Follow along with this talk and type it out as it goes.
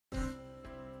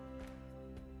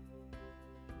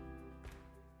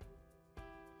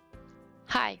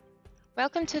Hi,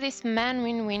 welcome to this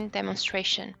Manwinwin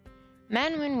demonstration.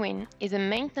 Manwinwin is a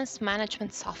maintenance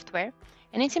management software,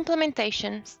 and its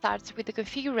implementation starts with the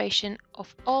configuration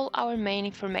of all our main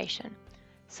information,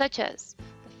 such as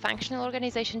the functional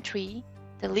organization tree,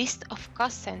 the list of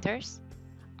cost centers,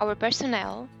 our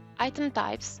personnel, item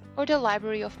types, or the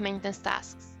library of maintenance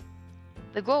tasks.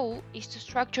 The goal is to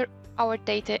structure our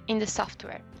data in the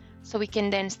software, so we can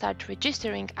then start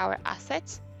registering our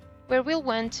assets, where we'll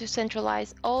want to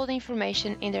centralize all the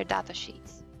information in their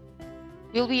datasheets.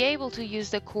 We'll be able to use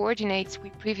the coordinates we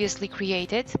previously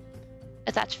created,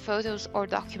 attach photos or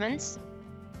documents,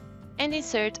 and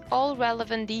insert all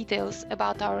relevant details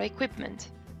about our equipment.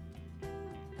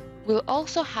 We'll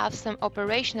also have some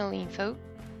operational info,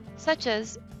 such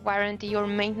as warranty or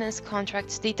maintenance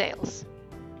contracts details.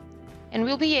 And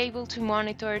we'll be able to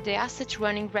monitor the asset's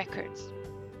running records.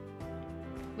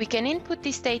 We can input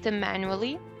this data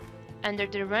manually under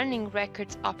the Running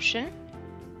Records option,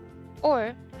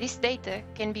 or this data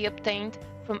can be obtained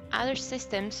from other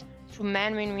systems through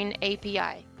Manwinwin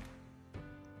API.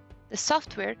 The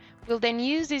software will then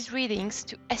use these readings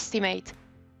to estimate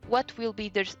what will be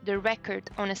the record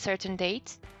on a certain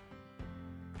date,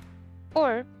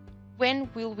 or when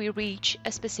will we reach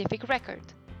a specific record.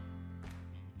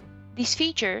 This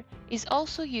feature is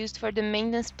also used for the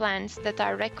maintenance plans that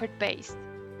are record-based,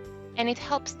 and it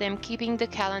helps them keeping the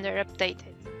calendar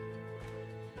updated.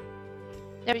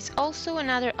 There is also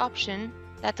another option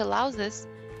that allows us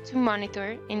to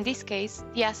monitor, in this case,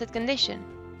 the asset condition.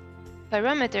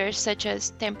 Parameters such as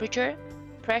temperature,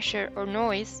 pressure, or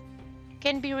noise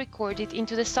can be recorded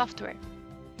into the software.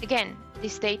 Again,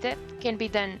 this data can be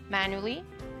done manually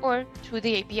or through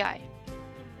the API.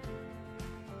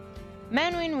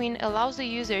 Manwinwin allows the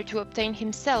user to obtain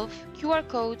himself QR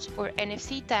codes or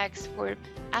NFC tags for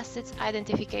assets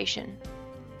identification.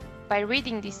 By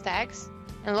reading these tags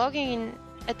and logging in,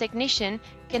 a technician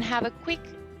can have a quick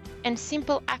and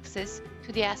simple access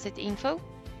to the asset info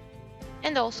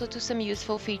and also to some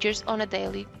useful features on a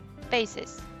daily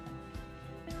basis.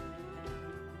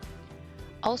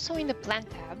 Also in the Plan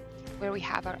tab, where we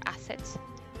have our assets,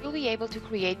 we'll be able to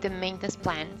create the maintenance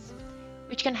plans,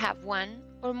 which can have one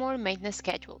or more maintenance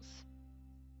schedules.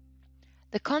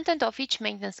 The content of each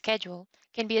maintenance schedule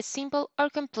can be as simple or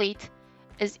complete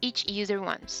as each user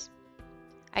wants.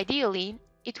 Ideally,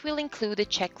 it will include a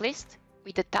checklist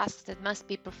with the tasks that must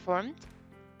be performed,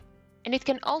 and it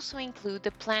can also include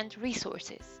the planned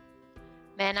resources,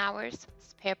 man-hours,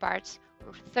 spare parts,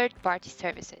 or third-party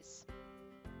services.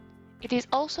 It is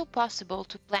also possible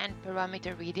to plan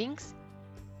parameter readings,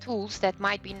 tools that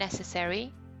might be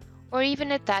necessary, or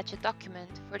even attach a document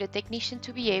for the technician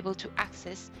to be able to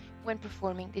access when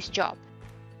performing this job.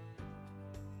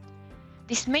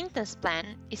 This maintenance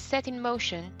plan is set in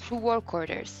motion through work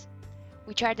orders,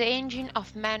 which are the engine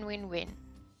of Manwinwin.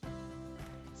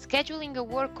 Scheduling a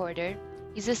work order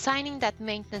is assigning that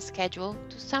maintenance schedule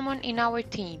to someone in our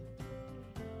team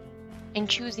and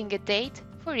choosing a date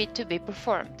for it to be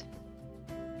performed.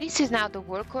 This is now the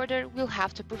work order we'll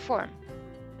have to perform.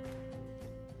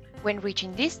 When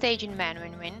reaching this stage in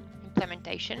Manwinwin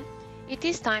implementation, it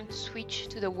is time to switch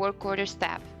to the Work Orders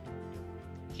tab.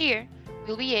 Here,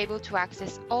 we'll be able to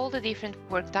access all the different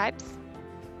work types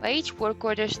by each work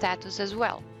order status as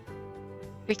well.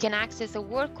 We can access a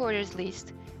work orders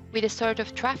list with a sort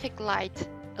of traffic light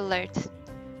alert,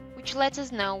 which lets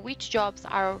us know which jobs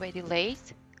are already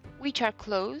late, which are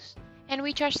close, and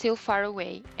which are still far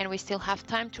away and we still have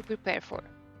time to prepare for.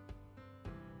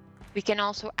 We can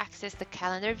also access the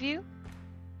calendar view,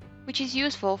 which is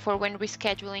useful for when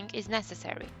rescheduling is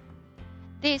necessary.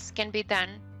 This can be done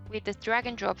with the drag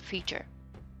and drop feature.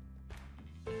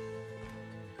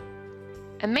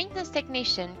 A maintenance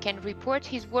technician can report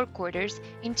his work orders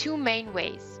in two main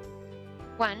ways.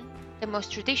 One, the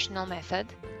most traditional method,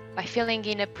 by filling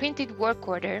in a printed work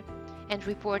order and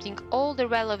reporting all the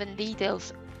relevant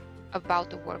details about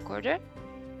the work order.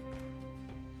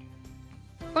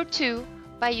 Or two,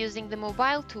 by using the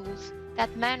mobile tools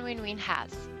that Manwinwin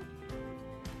has.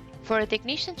 For a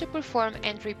technician to perform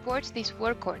and report this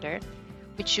work order,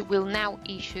 which will now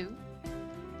issue,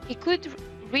 he could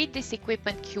read this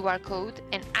equipment QR code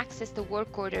and access the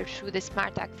work order through the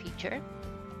Smart Tag feature.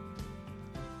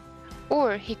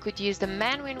 Or he could use the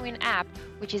Manwinwin app,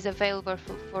 which is available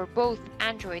for both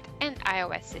Android and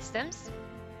iOS systems.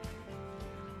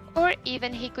 Or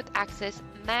even he could access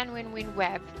Manwinwin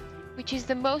Web, which is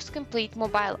the most complete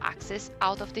mobile access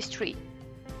out of this tree.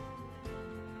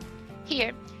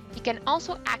 Here, he can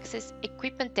also access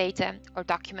equipment data or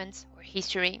documents or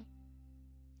history.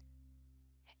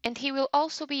 And he will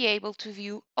also be able to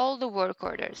view all the work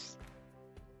orders.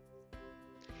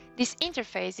 This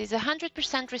interface is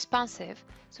 100% responsive,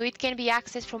 so it can be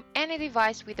accessed from any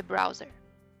device with a browser.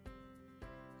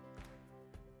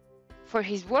 For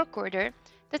his work order,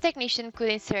 the technician could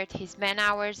insert his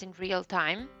man-hours in real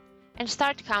time and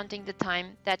start counting the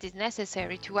time that is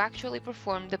necessary to actually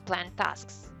perform the planned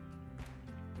tasks.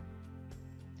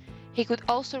 He could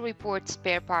also report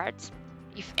spare parts,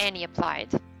 if any applied.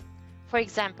 For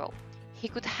example, he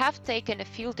could have taken a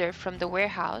filter from the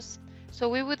warehouse, so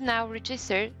we would now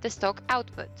register the stock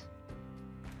output.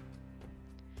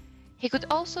 He could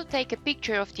also take a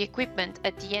picture of the equipment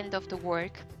at the end of the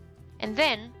work, and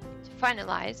then, to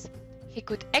finalize, he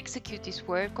could execute his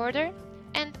work order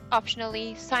and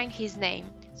optionally sign his name,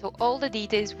 so all the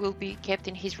details will be kept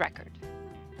in his record.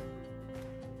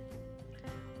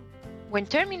 When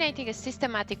terminating a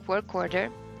systematic work order,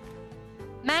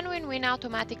 Manwinwin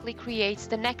automatically creates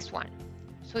the next one,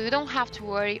 so you don't have to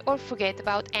worry or forget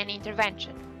about any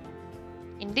intervention.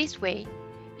 In this way,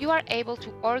 you are able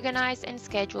to organize and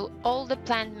schedule all the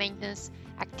planned maintenance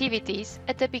activities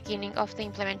at the beginning of the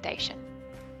implementation.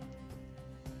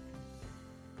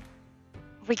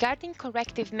 Regarding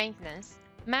corrective maintenance,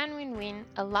 Manwinwin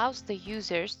allows the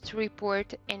users to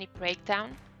report any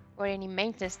breakdown or any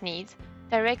maintenance needs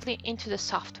directly into the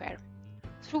software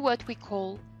through what we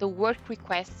call the work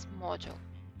requests module.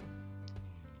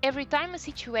 Every time a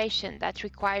situation that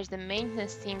requires the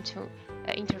maintenance team to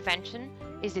intervention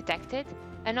is detected,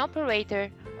 an operator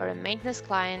or a maintenance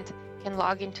client can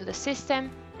log into the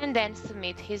system and then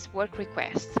submit his work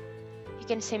request. He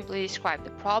can simply describe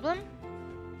the problem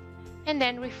and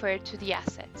then refer to the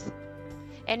assets.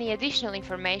 Any additional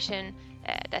information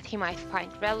that he might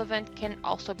find relevant can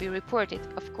also be reported,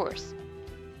 of course.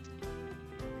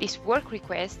 This work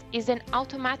request is then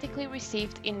automatically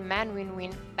received in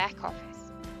Manwinwin back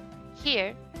office.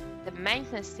 Here, the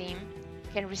maintenance team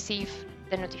can receive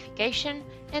the notification,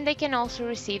 and they can also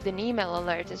receive an email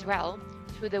alert as well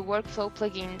through the workflow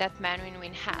plugin that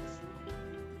Manwinwin has.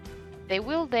 They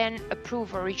will then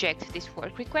approve or reject these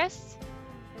work requests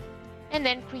and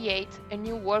then create a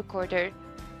new work order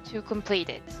to complete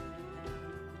it.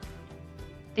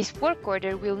 This work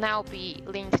order will now be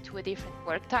linked to a different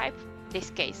work type, in this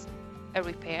case, a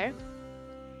repair.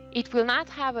 It will not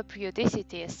have a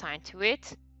periodicity assigned to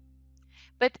it,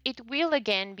 but it will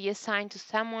again be assigned to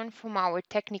someone from our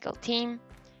technical team,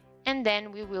 and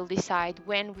then we will decide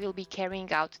when we'll be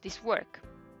carrying out this work.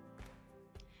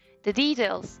 The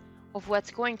details of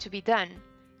what's going to be done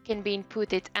can be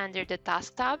inputted under the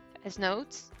Task tab as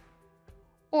notes,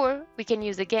 or we can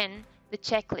use again the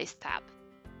Checklist tab.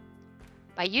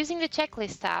 By using the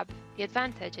Checklist tab, the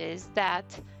advantage is that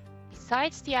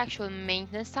besides the actual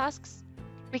maintenance tasks,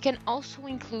 we can also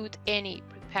include any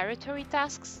preparatory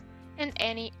tasks and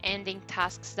any ending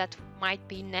tasks that might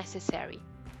be necessary.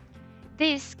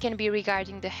 This can be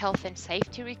regarding the health and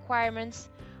safety requirements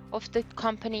of the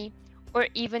company or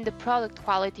even the product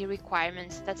quality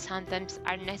requirements that sometimes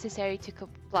are necessary to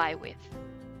comply with.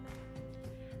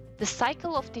 The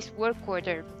cycle of this work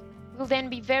order will then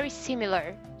be very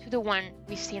similar to the one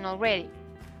we've seen already.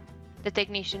 The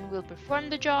technician will perform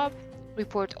the job,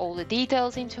 report all the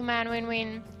details into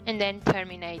Manwinwin, and then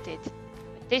terminate it.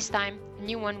 But this time, a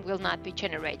new one will not be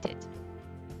generated.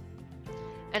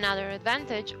 Another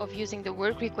advantage of using the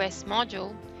work requests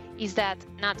module is that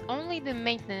not only the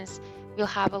maintenance will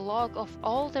have a log of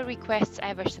all the requests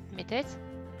ever submitted,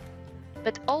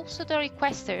 but also the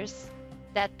requesters,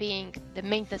 that being the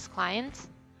maintenance clients,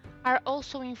 are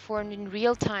also informed in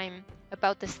real time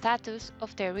about the status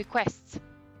of their requests,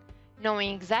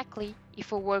 knowing exactly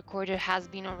if a work order has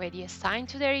been already assigned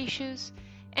to their issues,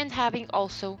 and having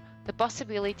also the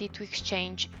possibility to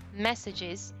exchange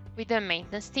messages with the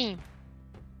maintenance team.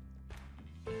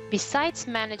 Besides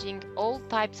managing all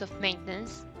types of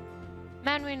maintenance,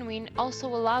 Manwinwin also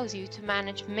allows you to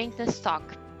manage maintenance stock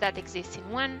that exists in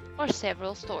one or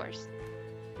several stores.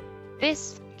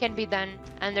 This can be done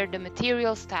under the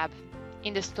Materials tab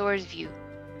in the Stores view.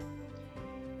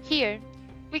 Here,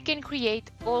 we can create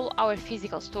all our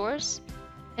physical stores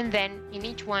and then in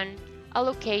each one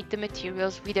allocate the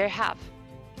materials we there have.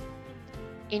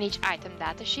 In each item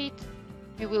datasheet,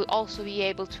 we will also be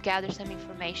able to gather some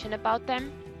information about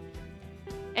them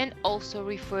and also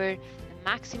refer the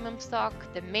maximum stock,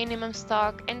 the minimum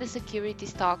stock, and the security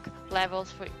stock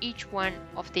levels for each one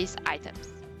of these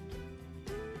items.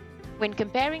 When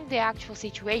comparing the actual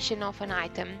situation of an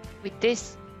item with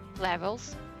these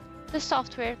levels, the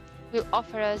software will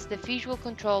offer us the visual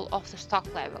control of the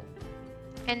stock level,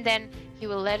 and then he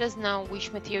will let us know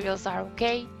which materials are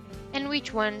okay and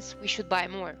which ones we should buy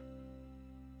more.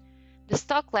 The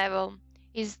stock level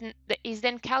is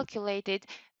then calculated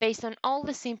based on all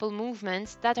the simple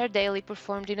movements that are daily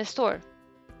performed in a store.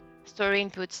 Store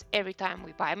inputs every time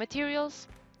we buy materials,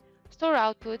 store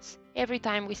outputs every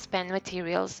time we spend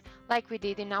materials, like we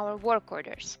did in our work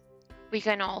orders. We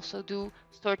can also do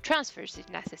store transfers if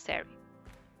necessary.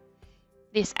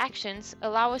 These actions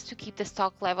allow us to keep the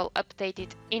stock level updated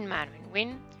in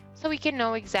Manwinwin, so we can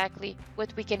know exactly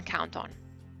what we can count on.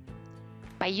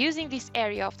 By using this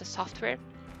area of the software,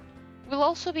 we'll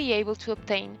also be able to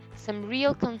obtain some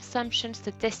real consumption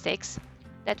statistics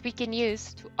that we can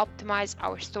use to optimize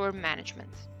our store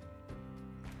management.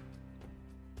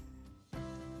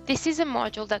 This is a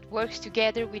module that works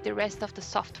together with the rest of the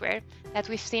software that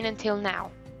we've seen until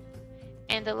now,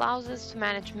 and allows us to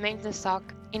manage maintenance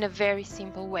stock in a very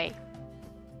simple way.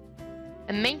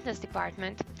 A maintenance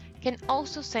department can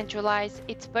also centralize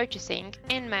its purchasing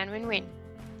in Manwinwin,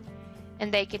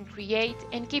 and they can create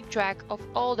and keep track of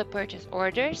all the purchase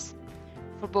orders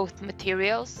for both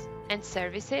materials and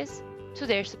services to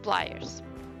their suppliers.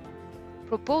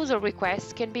 Proposal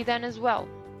requests can be done as well,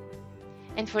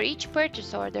 and for each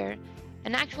purchase order,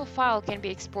 an actual file can be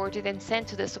exported and sent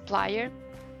to the supplier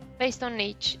based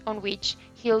on which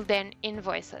he'll then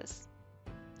invoice us.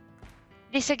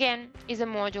 This again is a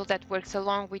module that works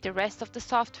along with the rest of the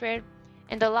software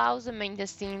and allows the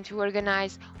maintenance team to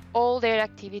organize all their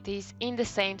activities in the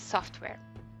same software.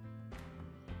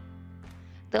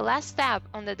 The last tab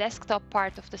on the desktop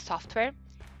part of the software,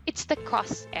 it's the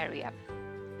costs area.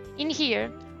 In here,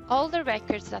 all the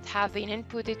records that have been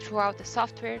inputted throughout the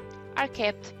software are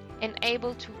kept and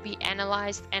able to be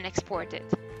analyzed and exported.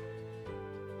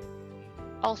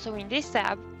 Also in this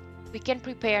tab, we can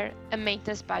prepare a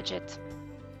maintenance budget.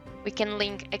 We can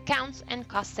link accounts and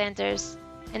cost centers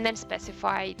and then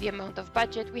specify the amount of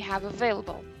budget we have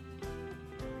available.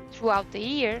 Throughout the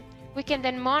year, we can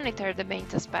then monitor the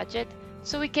maintenance budget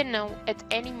so we can know at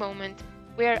any moment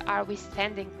where are we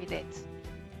standing with it.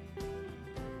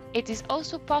 It is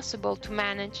also possible to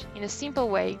manage in a simple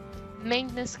way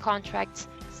maintenance contracts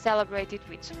celebrated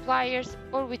with suppliers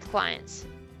or with clients.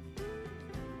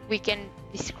 We can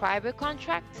describe a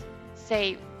contract,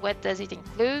 say what does it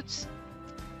include,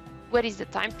 what is the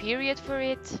time period for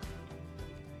it,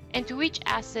 and to which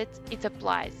asset it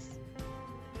applies.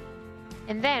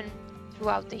 And then,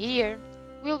 throughout the year,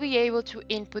 we'll be able to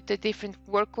input the different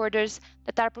work orders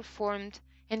that are performed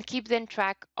and keep then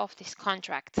track of this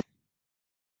contract.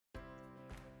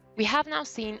 We have now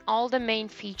seen all the main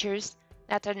features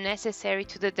that are necessary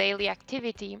to the daily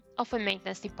activity of a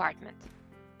maintenance department.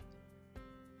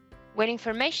 When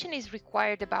information is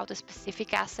required about a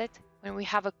specific asset, when we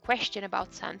have a question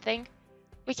about something,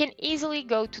 we can easily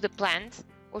go to the plant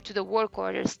or to the work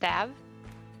orders tab,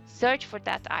 search for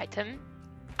that item,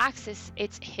 access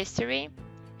its history,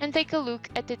 and take a look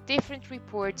at the different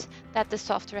reports that the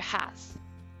software has.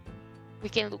 We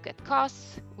can look at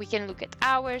costs, we can look at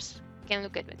hours, we can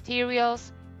look at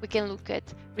materials, we can look at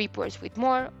reports with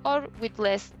more or with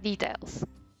less details.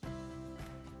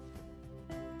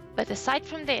 But aside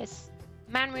from this,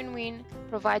 Manwinwin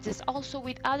provides us also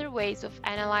with other ways of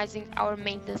analyzing our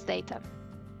maintenance data.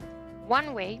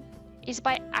 One way is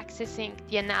by accessing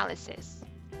the analysis,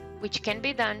 which can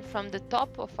be done from the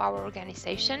top of our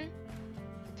organization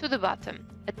to the bottom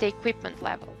at the equipment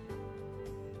level.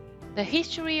 The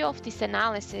history of this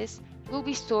analysis will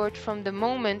be stored from the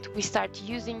moment we start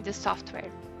using the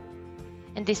software,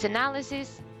 and this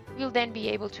analysis will then be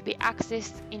able to be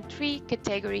accessed in 3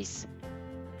 categories,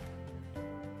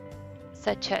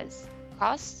 such as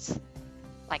costs,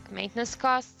 like maintenance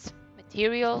costs,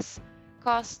 materials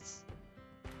costs.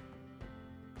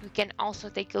 We can also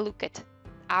take a look at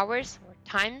hours or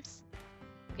times.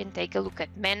 We can take a look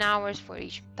at man hours for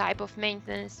each type of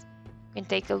maintenance. We can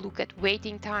take a look at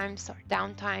waiting times or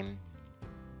downtime.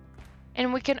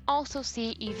 And we can also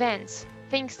see events,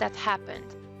 things that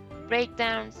happened,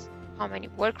 breakdowns, how many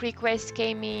work requests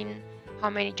came in, how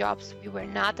many jobs we were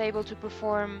not able to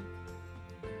perform.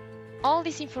 All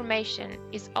this information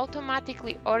is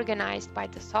automatically organized by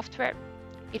the software.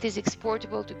 It is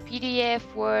exportable to PDF,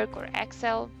 Word, or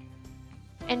Excel,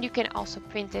 and you can also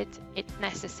print it if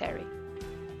necessary.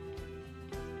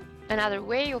 Another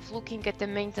way of looking at the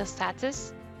maintenance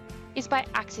status is by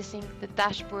accessing the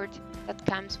dashboard that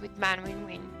comes with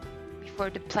Manwinwin before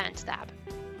the Plant tab.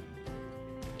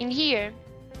 In here,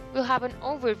 we'll have an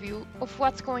overview of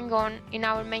what's going on in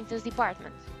our maintenance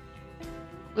department.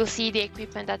 We'll see the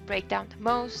equipment that break down the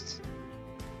most,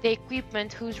 the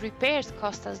equipment whose repairs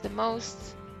cost us the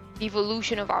most, the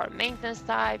evolution of our maintenance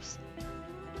types,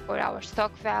 or our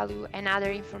stock value and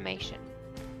other information.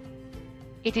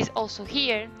 It is also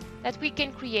here that we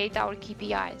can create our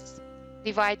KPIs,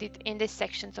 divided in the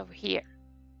sections over here.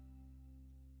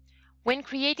 When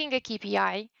creating a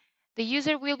KPI, the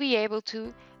user will be able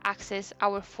to access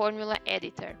our formula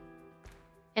editor.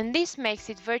 And this makes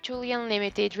it virtually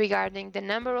unlimited regarding the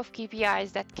number of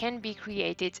KPIs that can be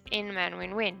created in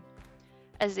Manwinwin,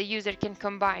 as the user can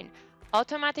combine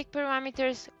automatic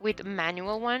parameters with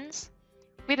manual ones,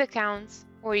 with accounts,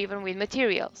 or even with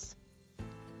materials.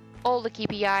 All the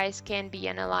KPIs can be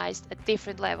analyzed at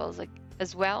different levels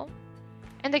as well,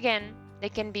 and again, they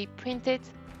can be printed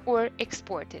or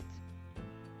exported.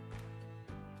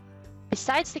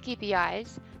 Besides the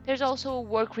KPIs, there's also a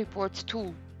work reports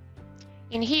tool.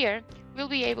 In here, we'll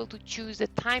be able to choose the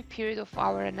time period of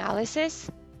our analysis,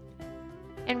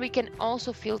 and we can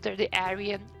also filter the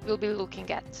area we'll be looking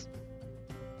at.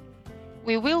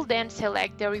 We will then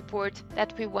select the report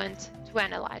that we want to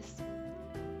analyze.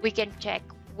 We can check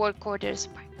work orders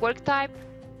by work type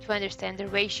to understand the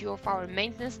ratio of our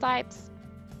maintenance types.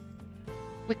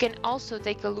 We can also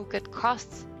take a look at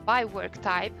costs by work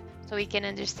type so we can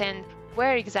understand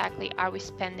where exactly are we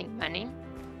spending money.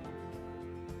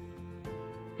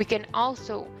 We can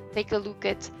also take a look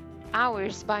at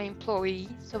hours by employee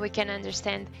so we can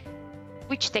understand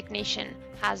which technician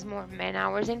has more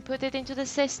man-hours inputted into the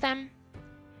system.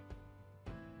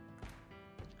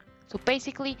 So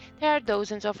basically, there are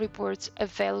dozens of reports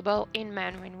available in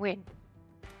Manwinwin.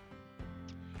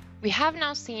 We have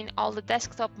now seen all the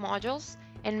desktop modules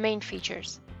and main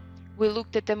features. We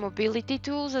looked at the mobility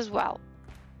tools as well.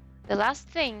 The last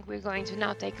thing we're going to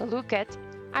now take a look at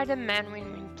are the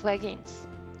Manwinwin plugins.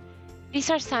 These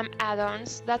are some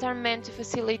add-ons that are meant to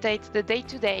facilitate the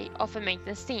day-to-day of a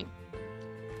maintenance team.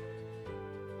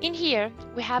 In here,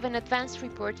 we have an advanced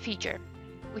report feature,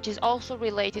 which is also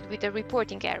related with the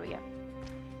reporting area.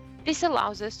 This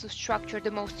allows us to structure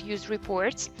the most used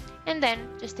reports and then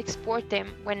just export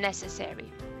them when necessary.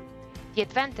 The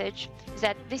advantage is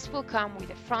that this will come with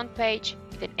a front page,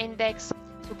 with an index,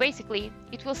 so basically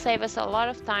it will save us a lot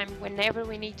of time whenever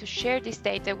we need to share this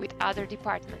data with other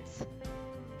departments.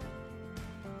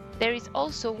 There is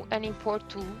also an import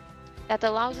tool that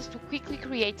allows us to quickly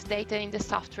create data in the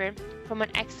software from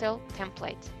an Excel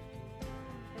template.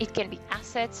 It can be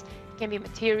assets, it can be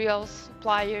materials,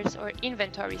 suppliers, or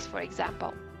inventories, for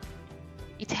example.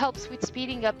 It helps with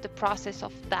speeding up the process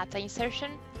of data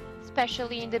insertion,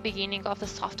 especially in the beginning of the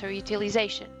software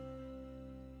utilization.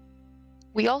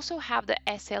 We also have the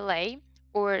SLA,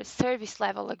 or Service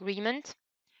Level Agreement,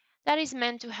 that is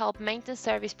meant to help maintenance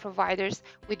service providers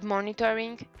with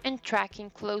monitoring and tracking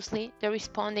closely the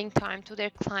responding time to their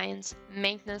clients'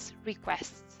 maintenance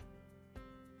requests.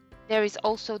 There is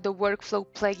also the Workflow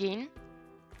plugin,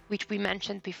 which we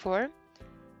mentioned before.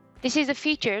 This is a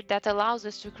feature that allows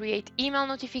us to create email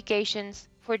notifications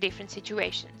for different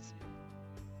situations.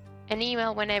 An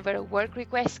email whenever a work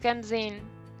request comes in,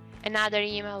 another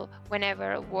email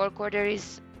whenever a work order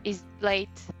is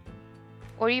late,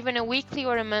 or even a weekly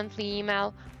or a monthly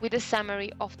email with a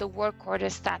summary of the work order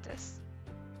status.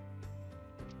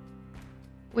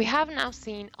 We have now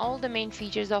seen all the main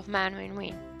features of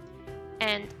Manwinwin,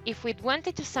 and if we'd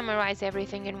wanted to summarize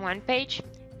everything in one page,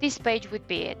 this page would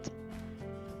be it.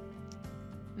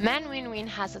 Manwinwin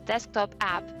has a desktop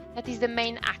app that is the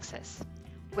main access,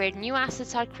 where new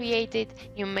assets are created,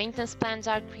 new maintenance plans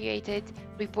are created,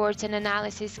 reports and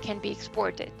analysis can be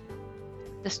exported.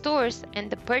 The stores and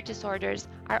the purchase orders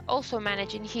are also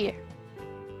managed in here.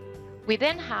 We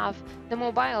then have the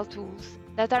mobile tools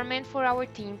that are meant for our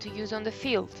team to use on the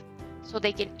field, so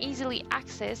they can easily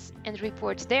access and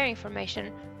report their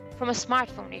information from a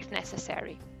smartphone if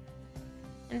necessary.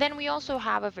 And then we also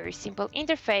have a very simple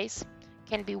interface,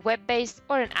 can be web-based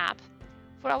or an app,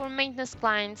 for our maintenance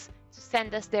clients to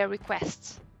send us their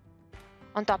requests.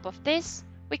 On top of this,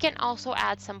 we can also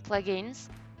add some plugins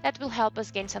that will help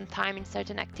us gain some time in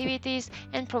certain activities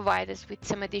and provide us with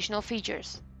some additional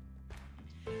features.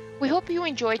 We hope you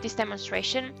enjoyed this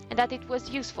demonstration and that it was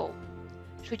useful.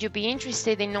 Should you be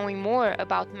interested in knowing more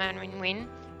about Manwinwin,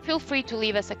 feel free to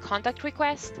leave us a contact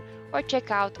request or check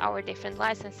out our different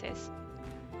licenses.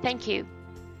 Thank you.